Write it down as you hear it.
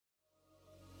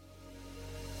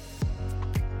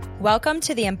Welcome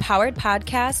to the Empowered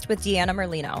Podcast with Deanna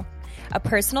Merlino, a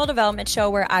personal development show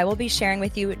where I will be sharing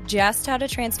with you just how to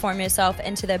transform yourself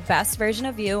into the best version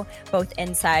of you, both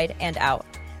inside and out.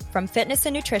 From fitness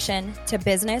and nutrition to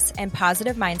business and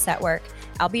positive mindset work,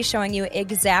 I'll be showing you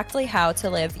exactly how to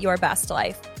live your best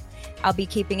life. I'll be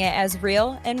keeping it as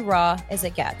real and raw as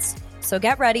it gets. So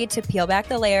get ready to peel back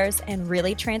the layers and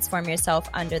really transform yourself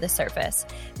under the surface,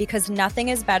 because nothing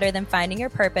is better than finding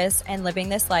your purpose and living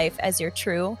this life as your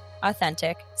true,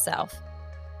 authentic self.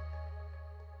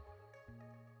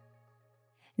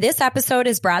 This episode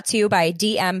is brought to you by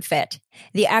DM Fit,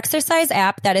 the exercise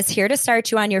app that is here to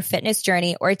start you on your fitness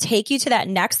journey or take you to that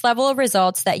next level of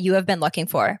results that you have been looking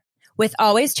for. With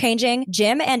always changing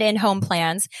gym and in-home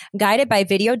plans guided by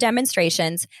video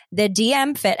demonstrations, the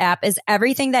DM Fit app is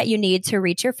everything that you need to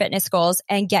reach your fitness goals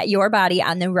and get your body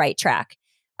on the right track.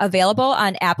 Available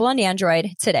on Apple and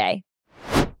Android today.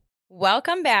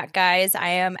 Welcome back, guys. I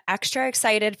am extra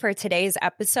excited for today's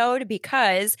episode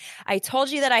because I told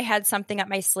you that I had something up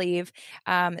my sleeve.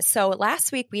 So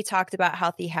last week we talked about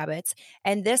healthy habits,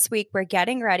 and this week we're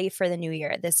getting ready for the new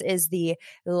year. This is the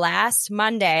last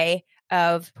Monday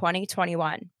of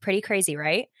 2021. Pretty crazy,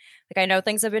 right? Like, I know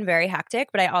things have been very hectic,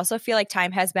 but I also feel like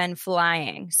time has been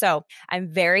flying. So I'm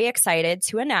very excited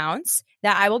to announce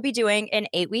that I will be doing an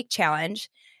 8-week challenge.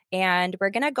 And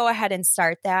we're going to go ahead and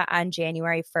start that on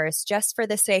January 1st, just for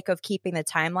the sake of keeping the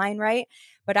timeline right.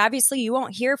 But obviously, you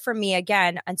won't hear from me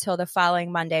again until the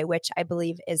following Monday, which I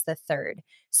believe is the 3rd.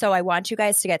 So I want you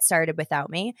guys to get started without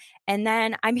me. And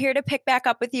then I'm here to pick back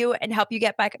up with you and help you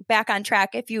get back on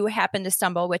track if you happen to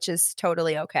stumble, which is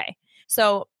totally okay.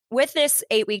 So with this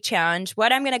 8-week challenge,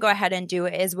 what I'm going to go ahead and do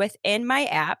is within my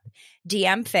app,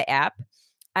 DM Fit app,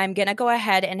 I'm going to go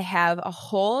ahead and have a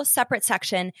whole separate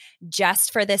section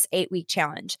just for this 8-week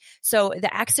challenge. So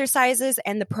the exercises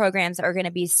and the programs are going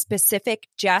to be specific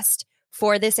just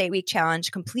for this 8-week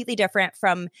challenge, completely different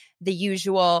from the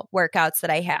usual workouts that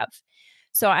I have.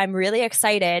 So I'm really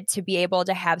excited to be able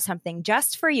to have something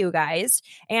just for you guys.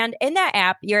 And in that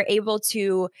app, you're able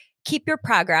to keep your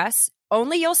progress.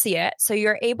 Only you'll see it. So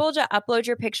you're able to upload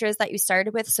your pictures that you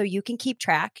started with so you can keep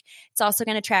track. It's also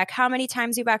going to track how many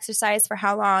times you've exercised for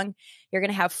how long. You're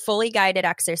going to have fully guided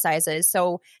exercises.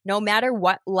 So no matter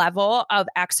what level of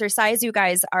exercise you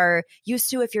guys are used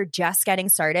to, if you're just getting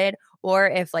started or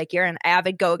if like you're an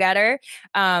avid go-getter,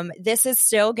 this is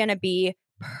still going to be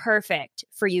perfect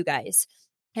for you guys.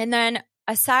 And then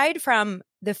aside from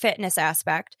the fitness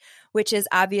aspect, which is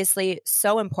obviously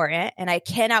so important, and I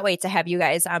cannot wait to have you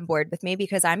guys on board with me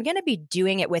because I'm going to be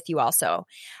doing it with you also.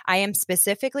 I am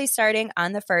specifically starting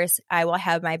on the 1st. I will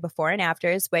have my before and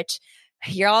afters, which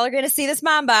you all are going to see this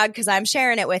mom bod because I'm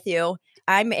sharing it with you.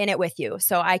 I'm in it with you.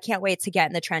 So I can't wait to get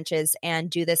in the trenches and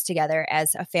do this together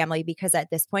as a family because at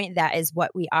this point, that is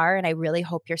what we are. And I really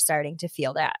hope you're starting to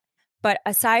feel that. But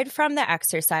aside from the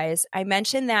exercise, I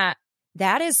mentioned that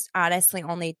is honestly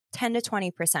only 10 to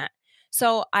 20%.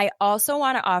 So I also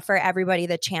want to offer everybody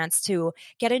the chance to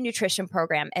get a nutrition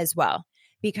program as well,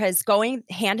 because going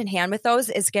hand in hand with those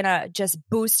is going to just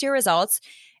boost your results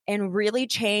and really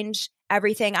change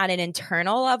everything on an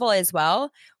internal level as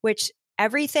well, which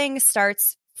everything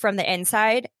starts from the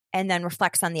inside and then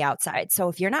reflects on the outside. So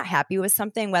if you're not happy with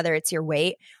something, whether it's your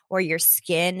weight or your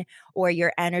skin or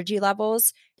your energy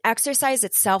levels, exercise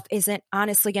itself isn't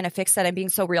honestly going to fix that. I'm being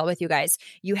so real with you guys.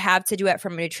 You have to do it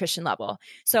from a nutrition level.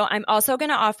 So I'm also going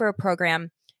to offer a program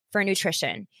for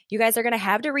nutrition. You guys are going to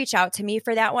have to reach out to me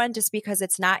for that one just because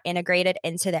it's not integrated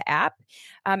into the app.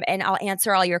 And I'll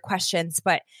answer all your questions.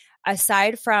 But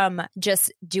aside from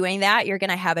just doing that, you're going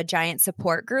to have a giant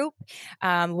support group.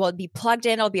 We'll be plugged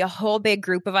in. It'll be a whole big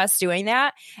group of us doing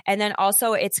that. And then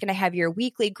also it's going to have your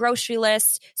weekly grocery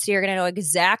list. So you're going to know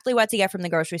exactly what to get from the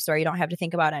grocery store. You don't have to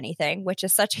think about anything, which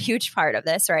is such a huge part of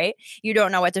this, right? You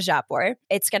don't know what to shop for.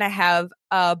 It's going to have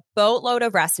a boatload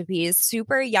of recipes,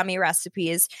 super yummy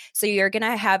recipes. So you're going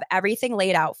to have everything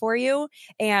laid out for you.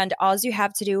 And all you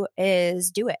have to do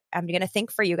is do it. I'm going to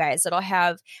think for you guys. It'll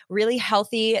have really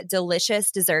healthy,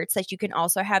 delicious desserts that you can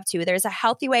also have too. There's a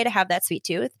healthy way to have that sweet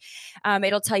tooth.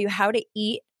 It'll tell you how to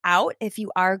eat out if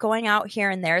you are going out here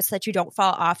and there so that you don't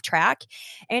fall off track.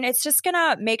 And it's just going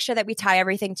to make sure that we tie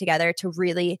everything together to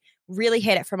really, really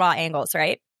hit it from all angles,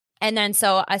 right? And then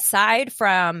so aside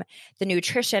from the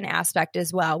nutrition aspect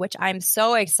as well, which I'm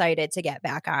so excited to get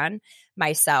back on,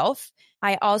 myself.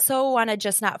 I also want to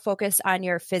just not focus on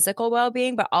your physical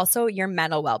well-being, but also your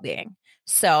mental well-being.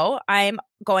 So I'm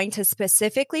going to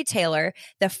specifically tailor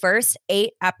the first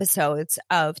 8 episodes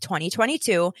of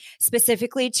 2022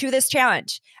 specifically to this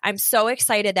challenge. I'm so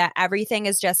excited that everything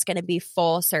is just going to be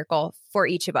full circle for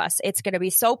each of us. It's going to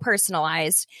be so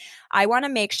personalized. I want to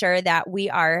make sure that we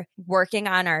are working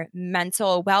on our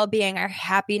mental well-being, our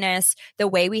happiness, the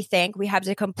way we think. We have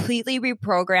to completely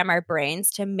reprogram our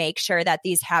brains to make sure that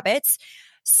these habits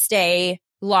stay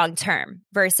long-term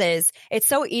versus it's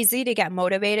so easy to get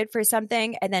motivated for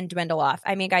something and then dwindle off.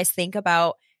 I mean, guys, think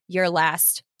about your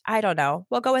last, I don't know,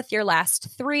 we'll go with your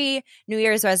last 3 New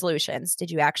Year's resolutions. Did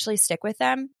you actually stick with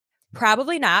them?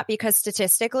 Probably not, because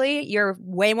statistically, you're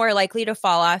way more likely to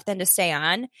fall off than to stay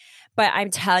on. But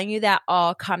I'm telling you, that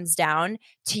all comes down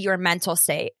to your mental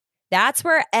state. That's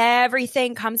where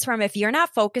everything comes from. If you're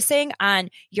not focusing on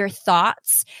your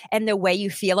thoughts and the way you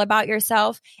feel about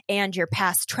yourself and your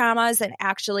past traumas and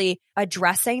actually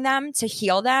addressing them to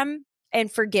heal them and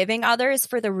forgiving others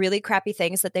for the really crappy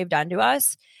things that they've done to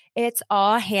us, it's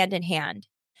all hand in hand.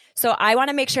 So I want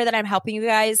to make sure that I'm helping you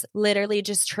guys literally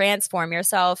just transform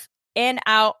yourself in,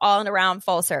 out, all around,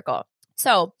 full circle.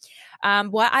 So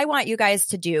what I want you guys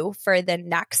to do for the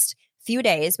next few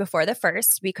days before the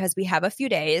first, because we have a few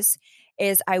days,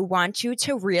 is I want you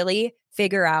to really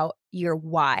figure out your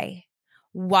why.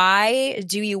 Why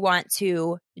do you want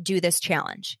to do this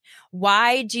challenge?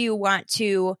 Why do you want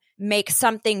to make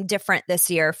something different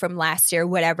this year from last year,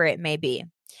 whatever it may be?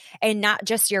 And not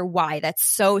just your why. That's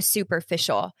so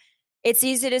superficial. It's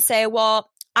easy to say, well,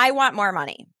 I want more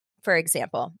money, for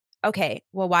example. Okay,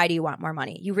 well, why do you want more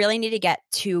money? You really need to get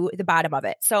to the bottom of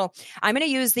it. So I'm going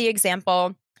to use the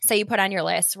example. Say you put on your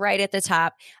list right at the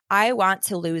top, I want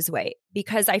to lose weight,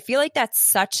 because I feel like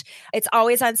it's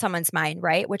always on someone's mind,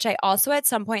 right? Which I also at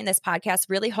some point in this podcast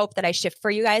really hope that I shift for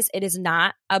you guys. It is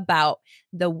not about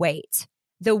the weight.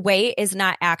 The weight is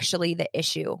not actually the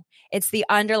issue. It's the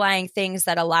underlying things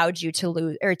that allowed you to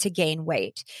lose or to gain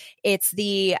weight. It's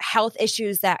the health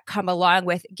issues that come along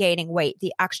with gaining weight,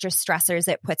 the extra stressors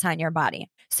it puts on your body.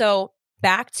 So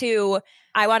back to,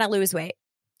 I want to lose weight.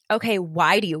 Okay,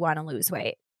 why do you want to lose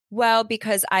weight? Well,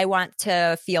 because I want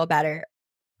to feel better.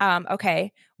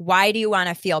 Okay, why do you want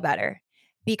to feel better?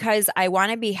 Because I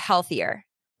want to be healthier.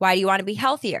 Why do you want to be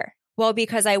healthier? Well,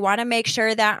 because I want to make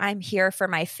sure that I'm here for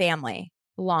my family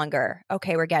longer.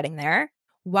 Okay, we're getting there.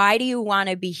 Why do you want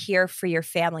to be here for your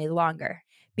family longer?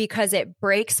 Because it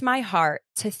breaks my heart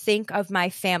to think of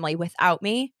my family without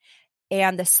me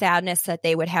and the sadness that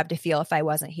they would have to feel if I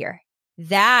wasn't here.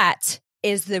 That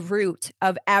is the root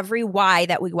of every why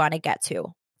that we want to get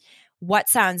to. What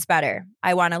sounds better?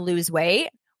 I want to lose weight,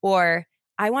 or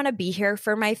I want to be here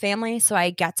for my family so I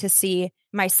get to see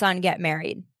my son get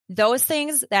married. Those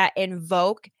things that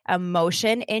invoke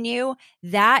emotion in you,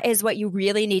 that is what you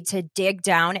really need to dig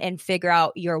down and figure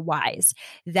out your whys.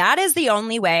 That is the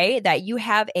only way that you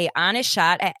have an honest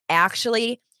shot at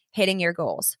actually hitting your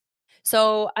goals.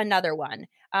 So another one,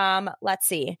 let's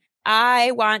see.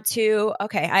 I want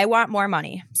more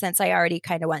money, since I already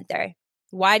kind of went there.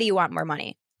 Why do you want more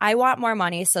money? I want more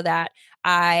money so that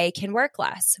I can work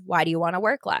less. Why do you want to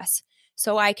work less?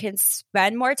 So I can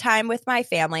spend more time with my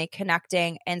family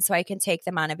connecting, and so I can take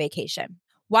them on a vacation.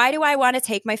 Why do I want to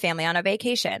take my family on a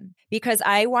vacation? Because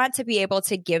I want to be able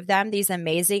to give them these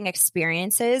amazing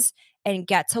experiences and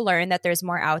get to learn that there's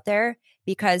more out there,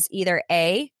 because either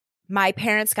A, my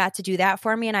parents got to do that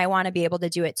for me and I want to be able to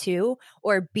do it too,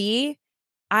 or B,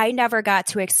 I never got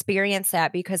to experience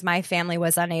that because my family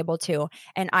was unable to,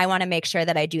 and I want to make sure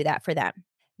that I do that for them.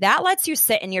 That lets you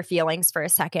sit in your feelings for a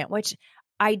second, which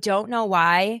I don't know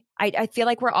why. I feel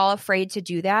like we're all afraid to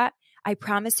do that. I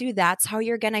promise you that's how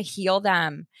you're going to heal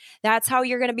them. That's how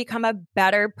you're going to become a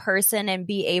better person and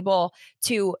be able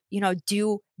to,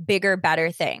 do bigger,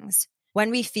 better things. When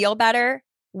we feel better,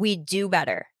 we do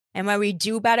better. And when we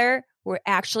do better, we're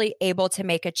actually able to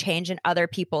make a change in other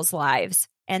people's lives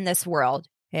in this world.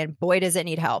 And boy, does it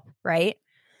need help, right?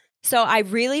 So I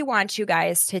really want you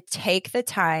guys to take the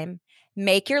time,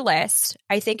 make your list.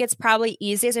 I think it's probably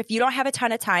easiest if you don't have a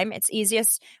ton of time. It's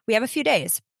easiest. We have a few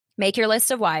days. Make your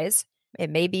list of whys. It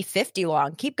may be 50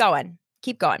 long. Keep going,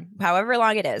 however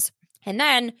long it is. And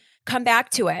then come back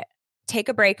to it. Take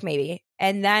a break maybe.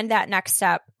 And then that next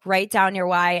step, write down your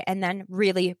why and then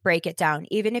really break it down.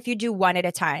 Even if you do one at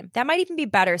a time, that might even be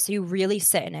better. So you really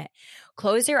sit in it.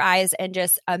 Close your eyes and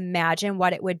just imagine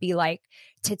what it would be like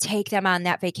to take them on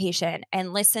that vacation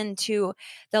and listen to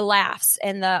the laughs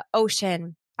and the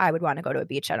ocean. I would want to go to a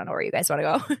beach. I don't know where you guys want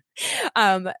to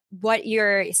go. What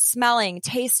you're smelling,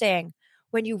 tasting,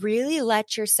 when you really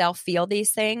let yourself feel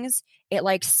these things, it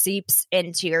like seeps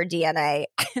into your DNA.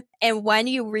 And when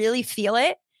you really feel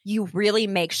it, you really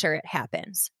make sure it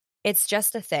happens. It's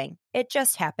just a thing. It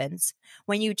just happens.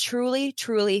 When you truly,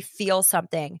 truly feel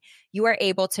something, you are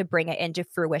able to bring it into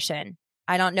fruition.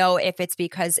 I don't know if it's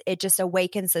because it just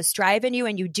awakens this drive in you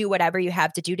and you do whatever you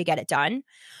have to do to get it done,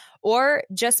 or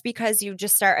just because you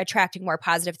just start attracting more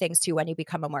positive things too when you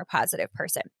become a more positive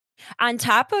person. On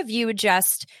top of you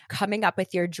just coming up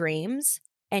with your dreams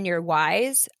and your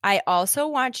whys, I also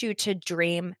want you to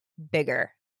dream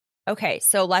bigger. Okay,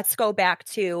 so let's go back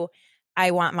to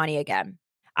I want money again.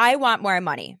 I want more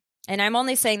money. And I'm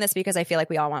only saying this because I feel like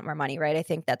we all want more money, right? I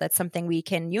think that that's something we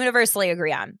can universally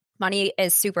agree on. Money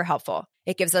is super helpful.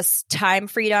 It gives us time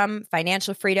freedom,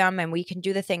 financial freedom, and we can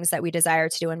do the things that we desire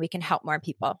to do and we can help more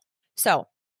people. So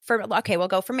we'll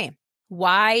go for me.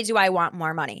 Why do I want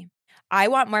more money? I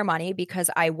want more money because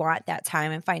I want that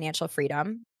time and financial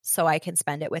freedom so I can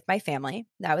spend it with my family.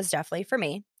 That was definitely for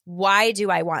me. Why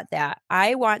do I want that?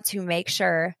 I want to make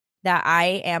sure that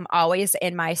I am always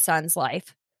in my son's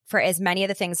life for as many of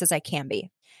the things as I can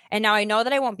be. And now I know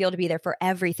that I won't be able to be there for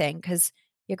everything because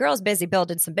your girl's busy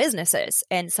building some businesses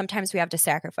and sometimes we have to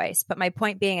sacrifice. But my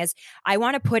point being is I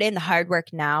want to put in the hard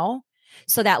work now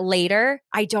so that later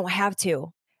I don't have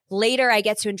to. Later I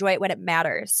get to enjoy it when it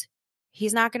matters.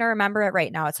 He's not going to remember it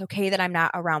right now. It's okay that I'm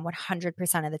not around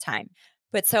 100% of the time.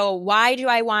 But so why do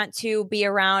I want to be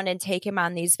around and take him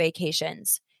on these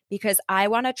vacations? Because I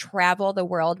want to travel the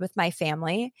world with my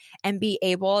family and be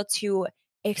able to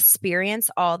experience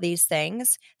all these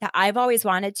things that I've always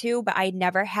wanted to, but I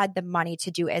never had the money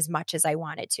to do as much as I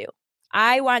wanted to.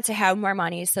 I want to have more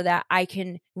money so that I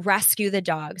can rescue the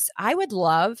dogs. I would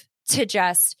love to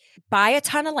just buy a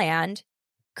ton of land,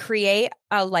 create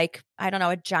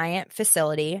a giant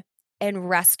facility and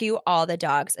rescue all the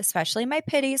dogs, especially my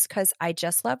pitties, because I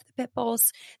just love the pit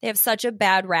bulls. They have such a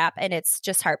bad rap and it's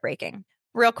just heartbreaking.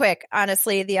 Real quick,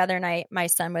 honestly, the other night, my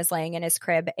son was laying in his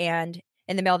crib and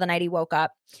in the middle of the night, he woke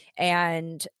up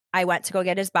and I went to go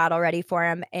get his bottle ready for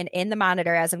him. And in the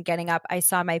monitor, as I'm getting up, I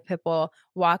saw my pit bull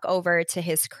walk over to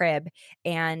his crib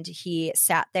and he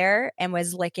sat there and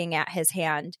was licking at his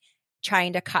hand,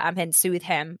 trying to calm and soothe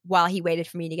him while he waited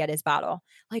for me to get his bottle.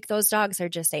 Like those dogs are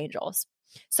just angels.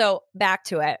 So back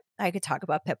to it. I could talk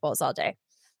about pit bulls all day.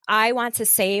 I want to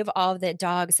save all of the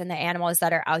dogs and the animals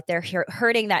that are out there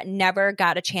hurting that never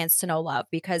got a chance to know love,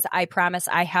 because I promise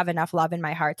I have enough love in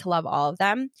my heart to love all of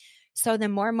them. So the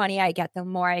more money I get, the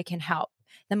more I can help,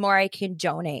 the more I can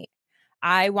donate.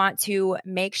 I want to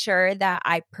make sure that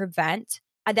I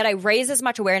raise as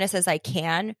much awareness as I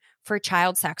can for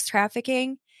child sex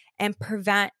trafficking and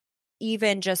prevent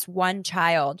even just one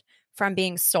child from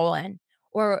being stolen,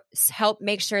 or help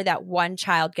make sure that one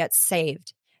child gets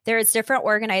saved. There's different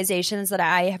organizations that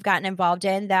I have gotten involved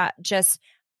in that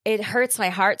it hurts my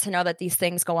heart to know that these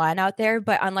things go on out there,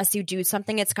 but unless you do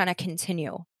something, it's going to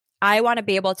continue. I want to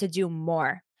be able to do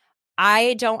more.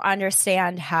 I don't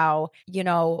understand how,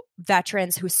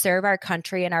 veterans who serve our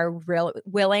country and are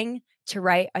willing to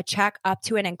write a check up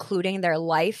to and including their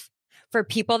life for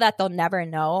people that they'll never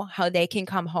know, how they can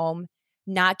come home,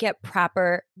 not get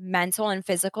proper mental and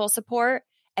physical support,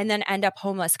 and then end up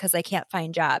homeless because they can't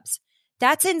find jobs.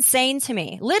 That's insane to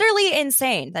me. Literally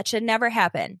insane. That should never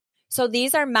happen. So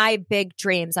these are my big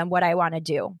dreams on what I want to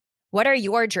do. What are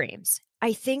your dreams?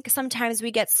 I think sometimes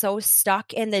we get so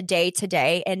stuck in the day to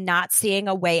day and not seeing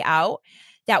a way out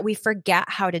that we forget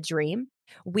how to dream.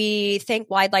 We think,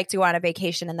 well, I'd like to go on a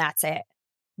vacation and that's it.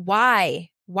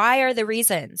 Why? Why are the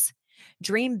reasons?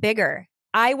 Dream bigger.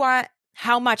 I want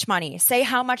how much money? Say,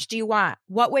 how much do you want?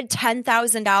 What would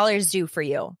 $10,000 do for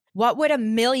you? What would $1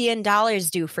 million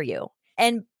do for you?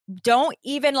 And don't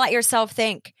even let yourself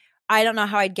think, I don't know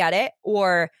how I'd get it,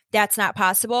 or that's not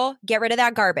possible. Get rid of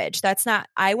that garbage.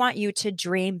 I want you to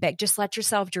dream big. Just let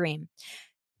yourself dream.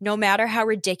 No matter how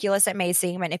ridiculous it may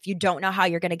seem, and if you don't know how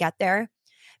you're going to get there,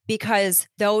 because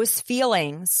those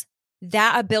feelings,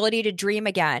 that ability to dream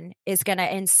again is going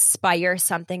to inspire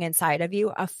something inside of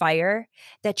you, a fire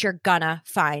that you're going to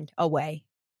find a way.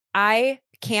 I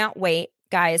can't wait,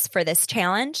 guys, for this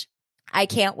challenge. I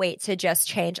can't wait to just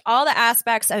change all the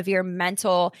aspects of your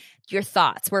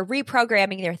thoughts. We're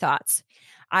reprogramming your thoughts.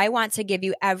 I want to give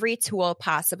you every tool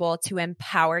possible to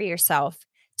empower yourself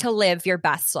to live your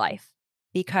best life,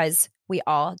 because we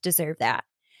all deserve that.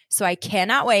 So I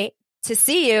cannot wait to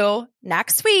see you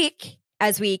next week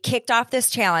as we kicked off this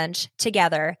challenge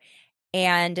together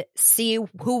and see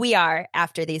who we are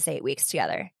after these 8 weeks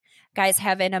together. Guys,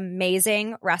 have an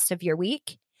amazing rest of your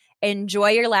week. Enjoy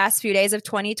your last few days of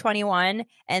 2021,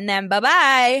 and then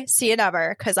bye-bye. See you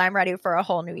never, because I'm ready for a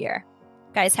whole new year.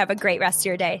 Guys, have a great rest of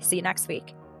your day. See you next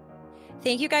week.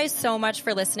 Thank you guys so much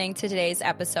for listening to today's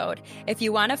episode. If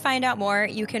you want to find out more,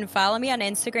 you can follow me on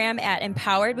Instagram at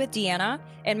Empowered with Deanna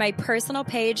and my personal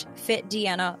page, Fit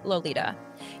Deanna Lolita.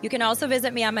 You can also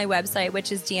visit me on my website,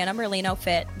 which is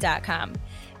deannamerlinofit.com.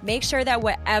 Make sure that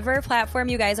whatever platform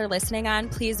you guys are listening on,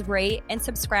 please rate and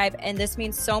subscribe. And this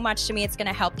means so much to me. It's going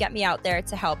to help get me out there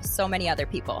to help so many other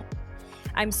people.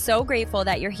 I'm so grateful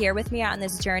that you're here with me on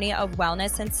this journey of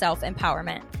wellness and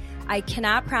self-empowerment. I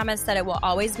cannot promise that it will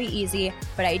always be easy,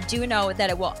 but I do know that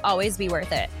it will always be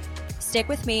worth it. Stick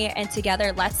with me, and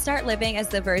together, let's start living as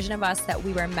the version of us that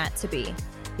we were meant to be.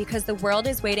 Because the world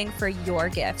is waiting for your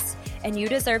gifts, and you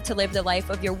deserve to live the life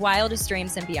of your wildest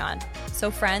dreams and beyond. So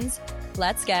friends,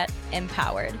 let's get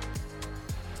empowered.